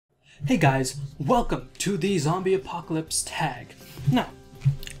Hey guys, welcome to the Zombie Apocalypse tag. Now,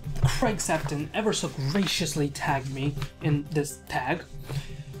 Craig Septon ever so graciously tagged me in this tag,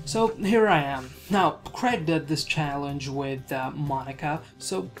 so here I am. Now, Craig did this challenge with Monica,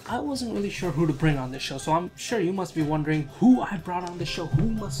 so I wasn't really sure who to bring on this show, so I'm sure you must be wondering who I brought on the show, who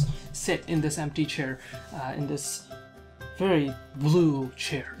must sit in this empty chair, in this very blue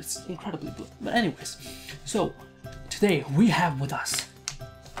chair. It's incredibly blue. But anyways, so today we have with us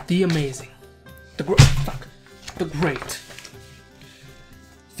the amazing, the great,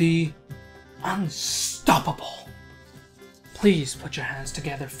 the unstoppable. Please put your hands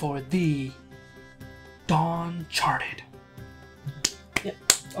together for the Uncharted. Yeah,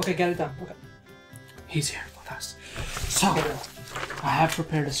 okay, get it done. Okay. He's here with us. So, I have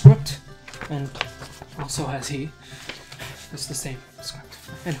prepared a script, and also has he. It's the same script.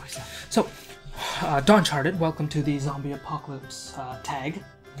 Anyways, so, Uncharted, welcome to the Zombie Apocalypse tag.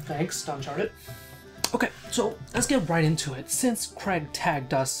 Thanks, Uncharted. Okay, so let's get right into it. Since Craig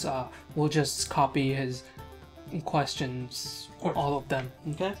tagged us, we'll just copy his questions, all of them,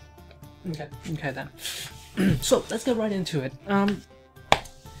 okay? Okay then. So, let's get right into it.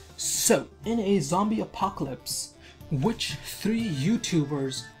 So, in a zombie apocalypse, which 3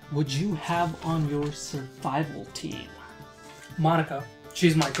 YouTubers would you have on your survival team? Monica.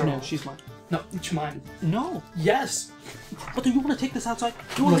 She's my girl. No, she's mine. No, it's mine. No. Yes. But do you want to take this outside?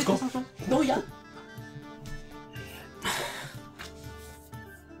 You want to take this outside? No, yeah.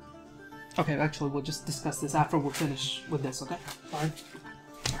 Okay, actually, we'll just discuss this after we're finished with this, okay? Fine.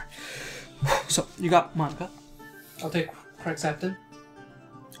 Alright. So, you got Monica. I'll take Craig Septon.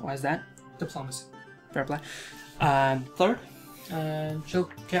 Why is that? Diplomacy. Fair play. And third? And Chill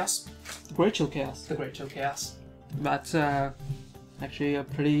Chaos. Great Chill Chaos. The Great Chill Chaos. That's actually a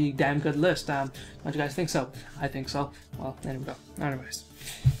pretty damn good list. Don't you guys think so? I think so. Well, there we go. Anyways.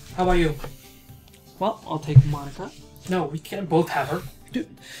 How about you? Well, I'll take Monica. No, we can't both have her. Dude,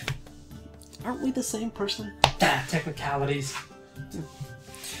 aren't we the same person? Technicalities.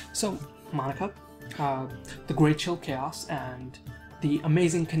 So, Monica, the Great Chill Chaos, and the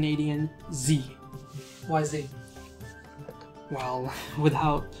amazing Canadian Z. Why Z? Well,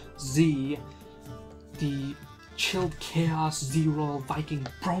 without Z, the Chilled Chaos ZeRoyalViking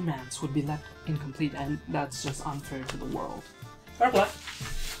bromance would be left incomplete, and that's just unfair to the world. Fair play.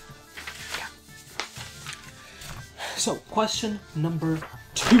 Yeah. So, question number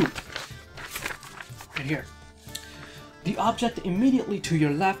 2. Right here. The object immediately to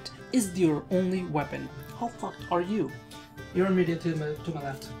your left is your only weapon. How fucked are you? You're immediately to my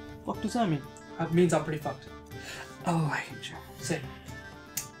left. What does that mean? That means I'm pretty fucked. Oh, I hate you. Same.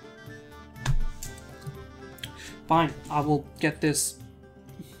 Fine, I will get this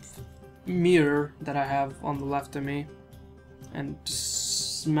mirror that I have on the left of me and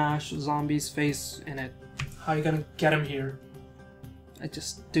smash Zombie's face in it. How are you gonna get him here? I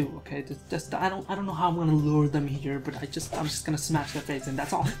just do, okay? Just I don't know how I'm gonna lure them here, but I'm just gonna smash their face in.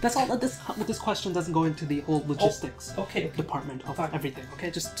 That's all. That's all. This question doesn't go into the whole logistics department of everything.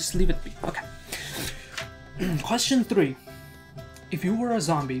 Okay, just leave it be. Okay. Question 3: if you were a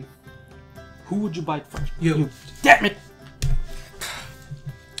zombie, who would you bite first? You. Damn it!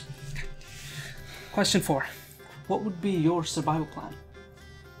 Question 4: what would be your survival plan?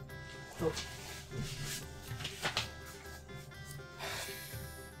 Oh.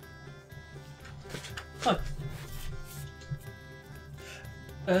 What?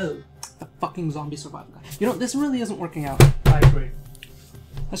 Oh. The fucking zombie survival guy. You know, this really isn't working out. I agree.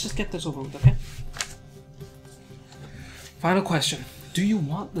 Let's just get this over with, okay? Final question. Do you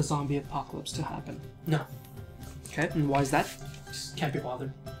want the zombie apocalypse to happen? No. Okay, and why is that? Just can't be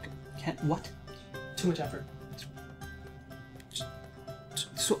bothered. Can't what? Too much effort.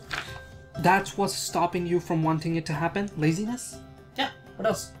 So, that's what's stopping you from wanting it to happen? Laziness? Yeah, what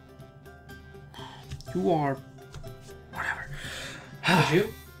else? You are... whatever. Would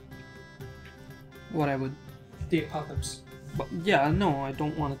you? What I would... The apocalypse. But, yeah, no, I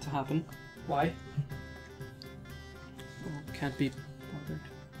don't want it to happen. Why? Well, can't be bothered.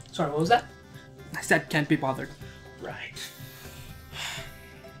 Sorry, what was that? I said can't be bothered. Right.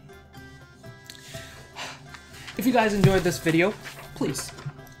 If you guys enjoyed this video, please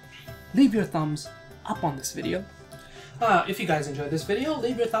leave your thumbs up on this video. If you guys enjoyed this video,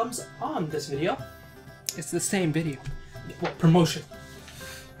 leave your thumbs on this video. It's the same video. What promotion?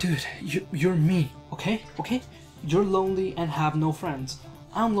 Dude, you're me, okay? Okay? You're lonely and have no friends.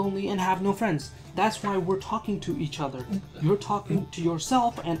 I'm lonely and have no friends. That's why we're talking to each other. You're talking to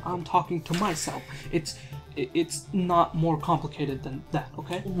yourself and I'm talking to myself. It's not more complicated than that,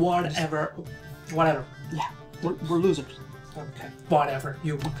 okay? Whatever. Yeah, we're losers. Okay. Whatever.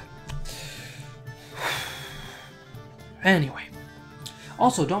 You. Okay. Anyway.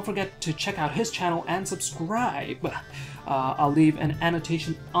 Also, don't forget to check out his channel and subscribe. I'll leave an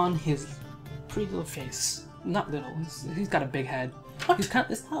annotation on his pretty little face. Not little. He's got a big head. It's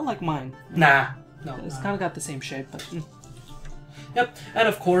kind of like mine. Nah. No. It's kind of got the same shape, but... Yep. And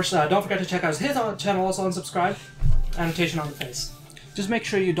of course, don't forget to check out his channel also and subscribe. Annotation on the face. Just make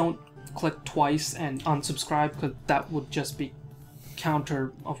sure you don't click twice and unsubscribe, because that would just be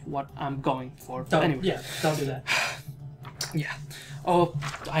counter of what I'm going for. But anyway. Yeah, don't do that. Yeah. Oh,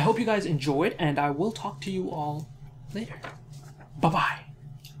 I hope you guys enjoyed, and I will talk to you all later. Bye-bye.